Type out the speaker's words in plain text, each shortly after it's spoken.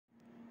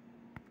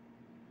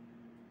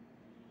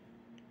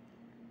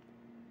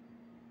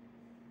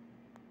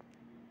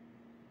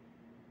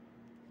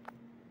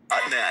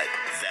brakesonly.net.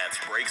 That's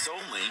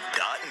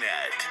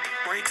brakesonly.net.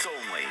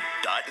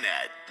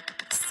 Brakesonly.net.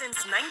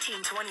 Since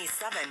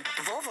 1927,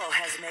 Volvo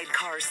has made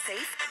cars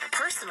safe,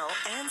 personal,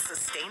 and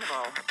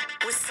sustainable.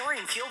 With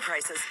soaring fuel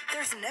prices,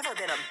 there's never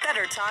been a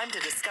better time to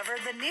discover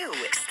the new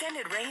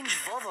extended-range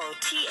Volvo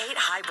T8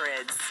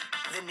 hybrids.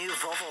 The new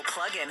Volvo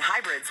plug-in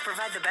hybrids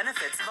provide the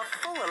benefits of a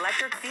full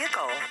electric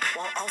vehicle,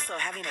 while also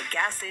having a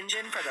gas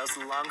engine for those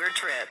longer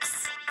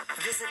trips.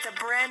 Visit the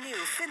brand new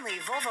Finley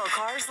Volvo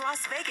Cars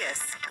Las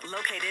Vegas,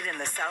 located in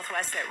the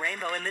Southwest at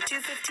Rainbow in the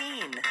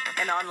 215,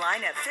 and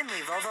online at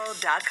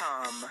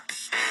finleyvolvo.com.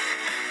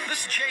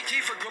 This is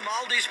JT for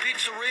Grimaldi's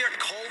Pizzeria,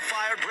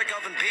 coal-fired brick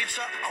oven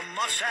pizza, a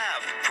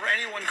must-have for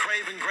anyone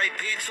craving great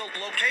pizza.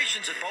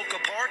 Locations at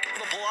Boca Park,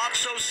 the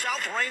Palazzo,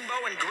 South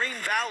Rainbow, and Green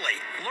Valley.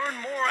 Learn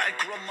more at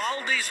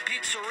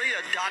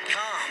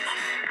Grimaldi'sPizzeria.com.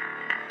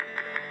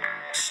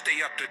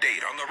 Stay up to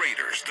date on the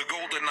Raiders, the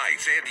Golden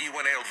Knights, and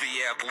UNLV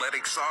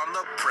Athletics on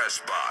the Press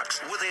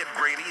Box with Ed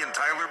Grady and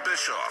Tyler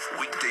Bischoff.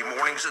 Weekday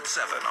mornings at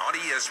 7 on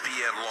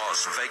ESPN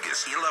Las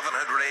Vegas, 1100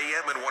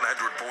 AM and 100.9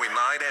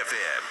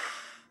 FM.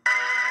 The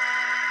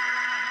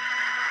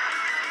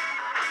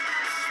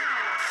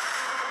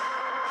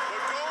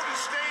Golden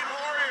State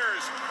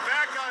Warriors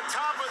back on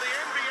top of the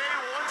NBA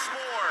once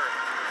more.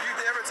 You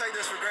never take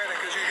this for granted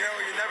because you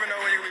never know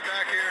when you're going to be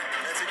back here.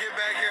 And to get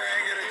back here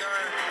and get it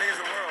done means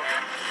the world.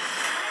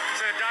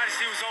 The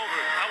dynasty was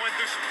over. I went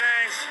through some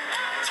things,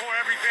 tore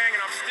everything,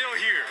 and I'm still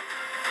here.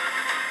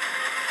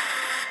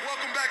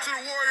 Welcome back to the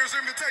Warriors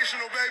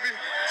Invitational, baby.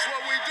 It's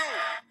what we do.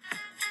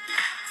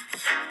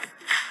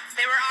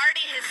 They were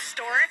already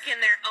historic in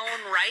their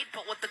own right,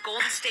 but what the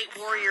Golden State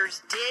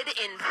Warriors did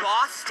in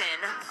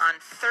Boston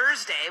on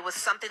Thursday was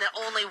something that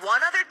only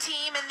one other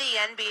team in the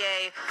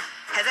NBA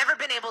has ever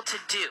been able to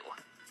do.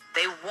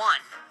 They won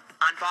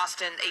on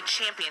Boston, a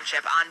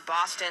championship on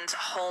Boston's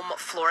home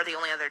floor. The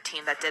only other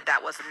team that did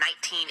that was the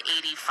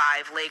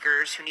 1985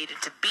 Lakers, who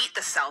needed to beat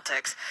the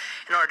Celtics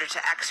in order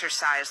to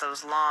exercise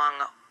those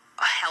long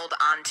held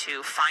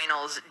onto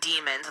finals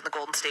demons, and the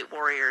Golden State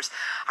Warriors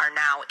are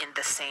now in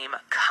the same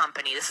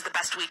company. This is the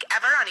best week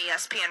ever on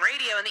ESPN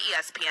Radio and the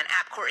ESPN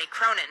app. Courtney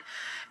Cronin,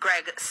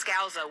 Greg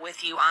Scalzo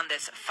with you on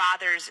this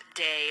Father's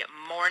Day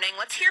morning.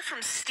 Let's hear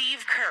from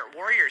Steve Kerr,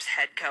 Warriors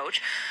head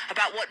coach,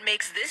 about what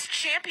makes this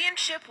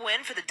championship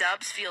win for the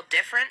Dubs feel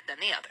different than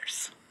the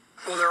others.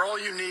 Well, they're all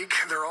unique.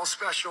 They're all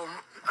special.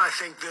 I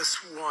think this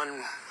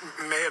one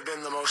may have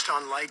been the most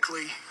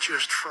unlikely,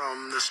 just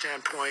from the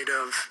standpoint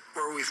of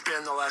where we've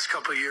been the last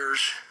couple of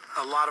years.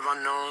 A lot of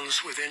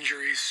unknowns with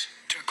injuries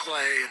to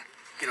Clay,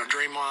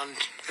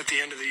 Draymond at the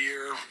end of the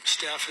year,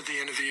 Steph at the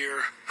end of the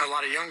year. A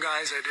lot of young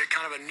guys,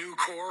 kind of a new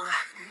core,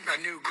 a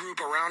new group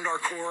around our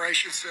core, I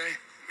should say.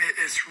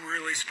 It's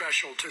really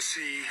special to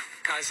see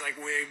guys like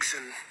Wiggs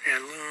and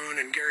Loon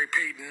and Gary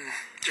Payton,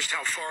 just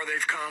how far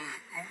they've come,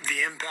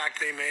 the impact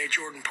they made.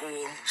 Jordan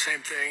Poole,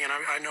 same thing. And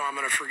I know I'm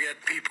going to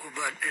forget people,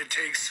 but it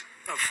takes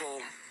a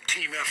full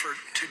team effort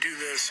to do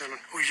this. And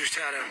we just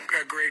had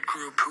a great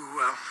group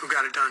who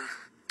got it done.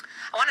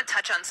 I want to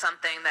touch on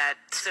something that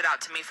stood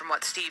out to me from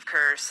what Steve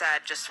Kerr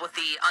said, just with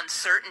the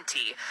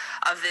uncertainty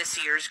of this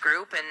year's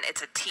group. And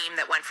it's a team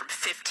that went from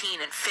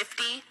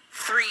 15-50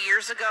 3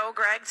 years ago,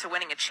 Greg, to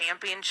winning a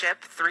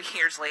championship 3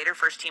 years later,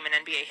 first team in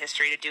NBA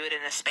history to do it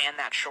in a span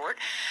that short.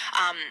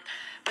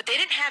 But they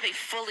didn't have a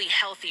fully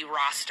healthy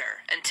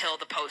roster until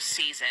the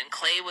postseason.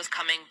 Clay was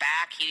coming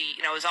back. He,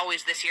 it was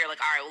always this year,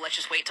 like, all right, well, let's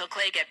just wait till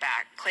Clay gets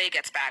back. Clay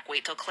gets back.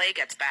 Wait till Clay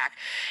gets back.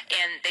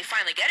 And they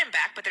finally get him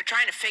back, but they're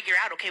trying to figure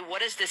out, okay,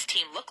 what does this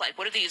team look like?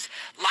 What do these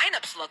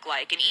lineups look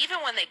like? And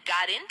even when they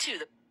got into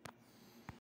the